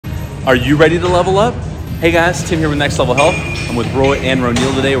Are you ready to level up? Hey guys, Tim here with Next Level Health. I'm with Roy and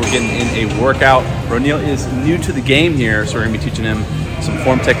Ronil today. We're getting in a workout. Ronil is new to the game here, so we're gonna be teaching him some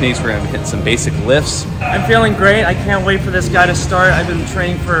form techniques. We're gonna hit some basic lifts. I'm feeling great. I can't wait for this guy to start. I've been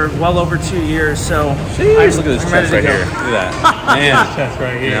training for well over 2 years, so Jeez, look at this chest right here. Look at that. Man, chest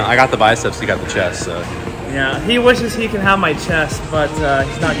right here. You know, I got the biceps, he got the chest, so. Yeah, he wishes he can have my chest, but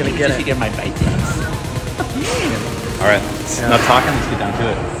he's not gonna get it. He get my biceps. All right, enough talking, let's get down to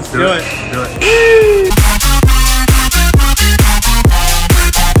it. Let's do it.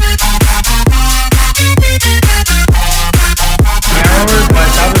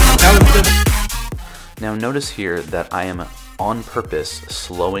 Now notice here that I am on purpose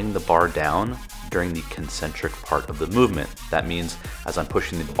slowing the bar down during the concentric part of the movement. That means as I'm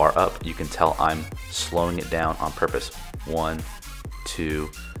pushing the bar up, you can tell I'm slowing it down on purpose. 1,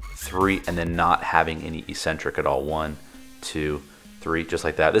 2, 3, and then not having any eccentric at all. 1, 2, 3, just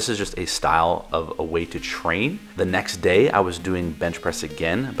like that. This is just a style of a way to train. The next day I was doing bench press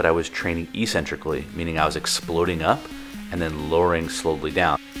again, but I was training eccentrically, meaning I was exploding up and then lowering slowly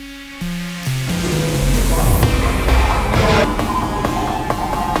down.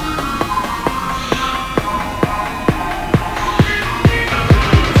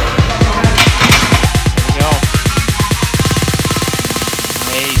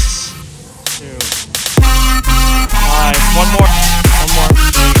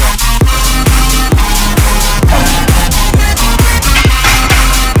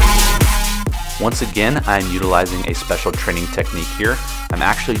 Once again, I'm utilizing a special training technique here. I'm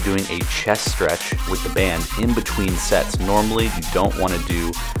actually doing a chest stretch with the band in between sets. Normally, you don't want to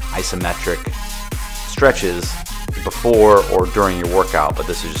do isometric stretches before or during your workout, but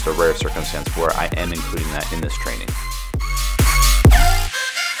this is just a rare circumstance where I am including that in this training.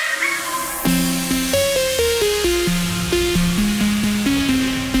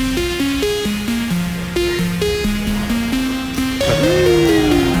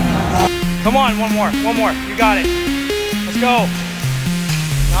 Come on, one more. You got it. Let's go.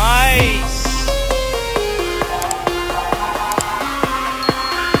 Nice.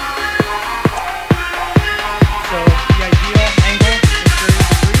 So the ideal angle is 30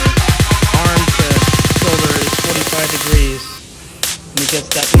 degrees. Arm to shoulder is 45 degrees. And he gets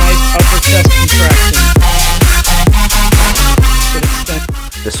that nice upper chest contraction.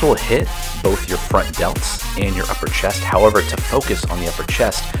 This will hit both your front delts and your upper chest. However, to focus on the upper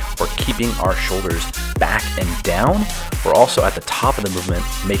chest, we're keeping our shoulders back and down. We're also at the top of the movement,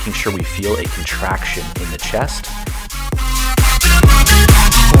 making sure we feel a contraction in the chest.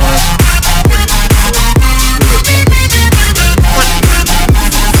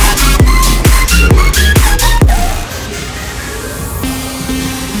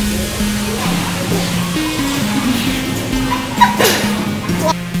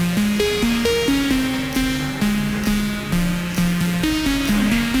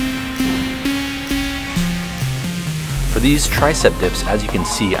 For these tricep dips, as you can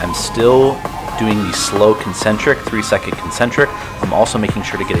see, I'm still doing the slow concentric, 3-second concentric. I'm also making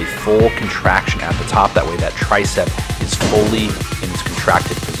sure to get a full contraction at the top. That way that tricep is fully in its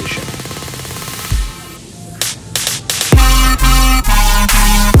contracted position.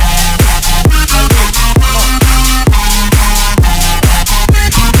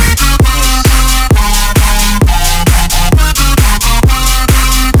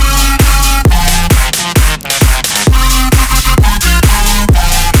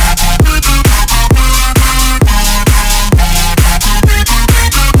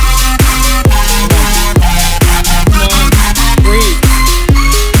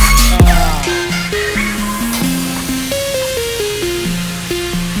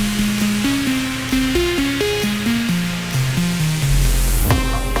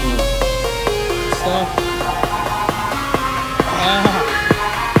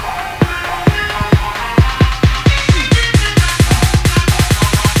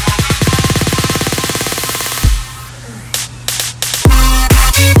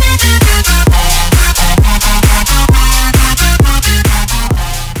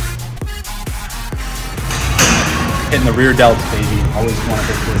 Hitting the rear delts, baby. Always want to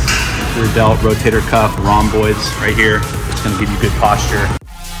hit this rear delt, rotator cuff, rhomboids right here. It's going to give you good posture.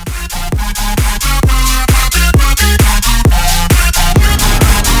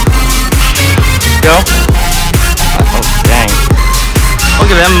 Go. Oh, dang.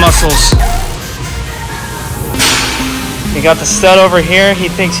 Look at them muscles. You got the stud over here. He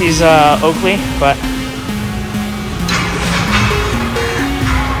thinks he's Oakley, but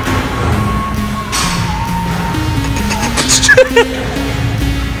let's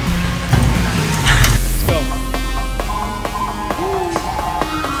go.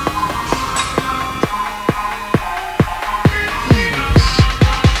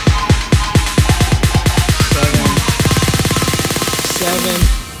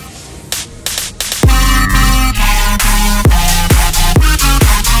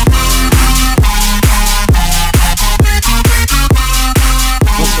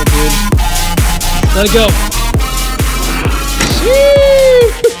 Let it go.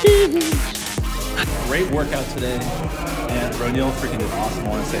 Great workout today, and Ronil freaking did awesome. I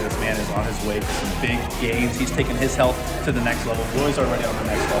want to say this man is on his way to some big gains. He's taking his health to the next level. Roy's already on the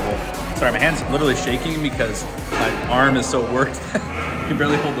next level. Sorry, my hand's literally shaking because my arm is so worked. I can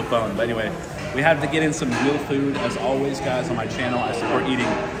barely hold the phone. But anyway, we had to get in some real food. As always, guys, on my channel, I support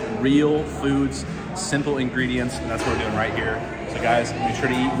eating real foods, simple ingredients, and that's what we're doing right here. So guys, make sure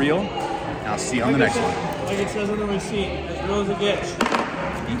to eat real, and I'll see you on the next one. Like it says on the receipt, as real as it gets.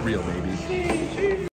 Eat real, baby.